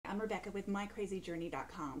I'm Rebecca with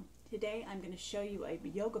mycrazyjourney.com. Today I'm going to show you a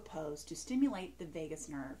yoga pose to stimulate the vagus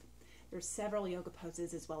nerve. There's several yoga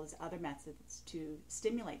poses as well as other methods to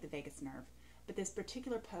stimulate the vagus nerve, but this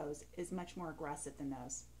particular pose is much more aggressive than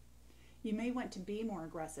those. You may want to be more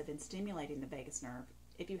aggressive in stimulating the vagus nerve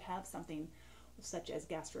if you have something such as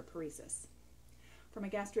gastroparesis. For my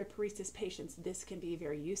gastroparesis patients, this can be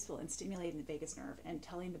very useful in stimulating the vagus nerve and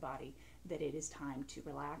telling the body that it is time to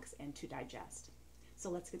relax and to digest. So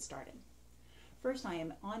let's get started. First, I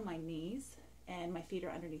am on my knees and my feet are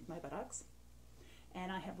underneath my buttocks,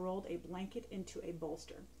 and I have rolled a blanket into a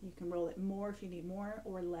bolster. You can roll it more if you need more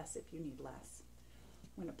or less if you need less.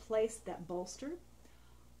 I'm going to place that bolster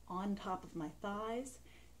on top of my thighs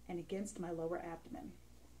and against my lower abdomen.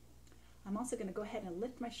 I'm also going to go ahead and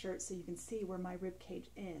lift my shirt so you can see where my rib cage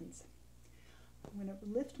ends. I'm going to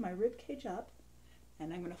lift my rib cage up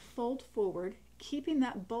and I'm going to fold forward, keeping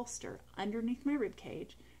that bolster underneath my rib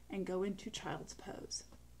cage, and go into child's pose.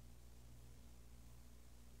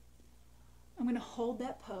 I'm going to hold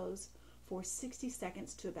that pose for 60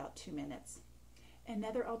 seconds to about 2 minutes.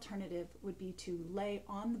 Another alternative would be to lay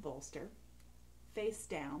on the bolster, face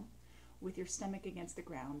down, with your stomach against the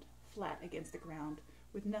ground, flat against the ground,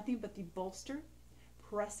 with nothing but the bolster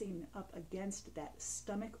pressing up against that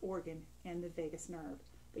stomach organ and the vagus nerve,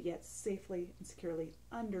 but yet safely and securely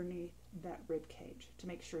underneath that rib cage to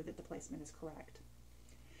make sure that the placement is correct.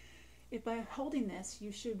 If by holding this,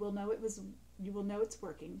 you will know it's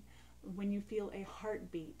working when you feel a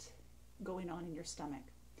heartbeat going on in your stomach.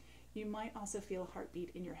 You might also feel a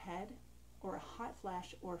heartbeat in your head, or a hot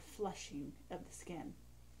flash or flushing of the skin.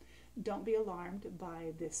 Don't be alarmed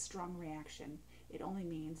by this strong reaction. It only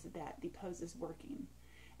means that the pose is working,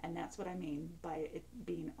 and that's what I mean by it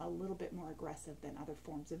being a little bit more aggressive than other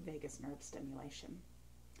forms of vagus nerve stimulation.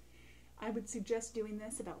 I would suggest doing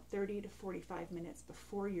this about 30 to 45 minutes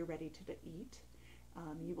before you're ready to eat.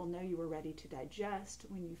 You will know you are ready to digest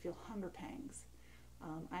when you feel hunger pangs.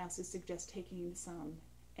 I also suggest taking some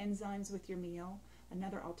enzymes with your meal.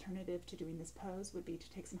 Another alternative to doing this pose would be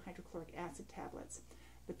to take some hydrochloric acid tablets,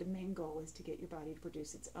 but the main goal is to get your body to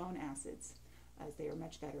produce its own acids, as they are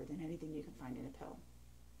much better than anything you can find in a pill.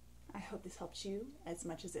 I hope this helped you as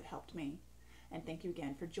much as it helped me, and thank you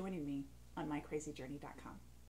again for joining me on mycrazyjourney.com.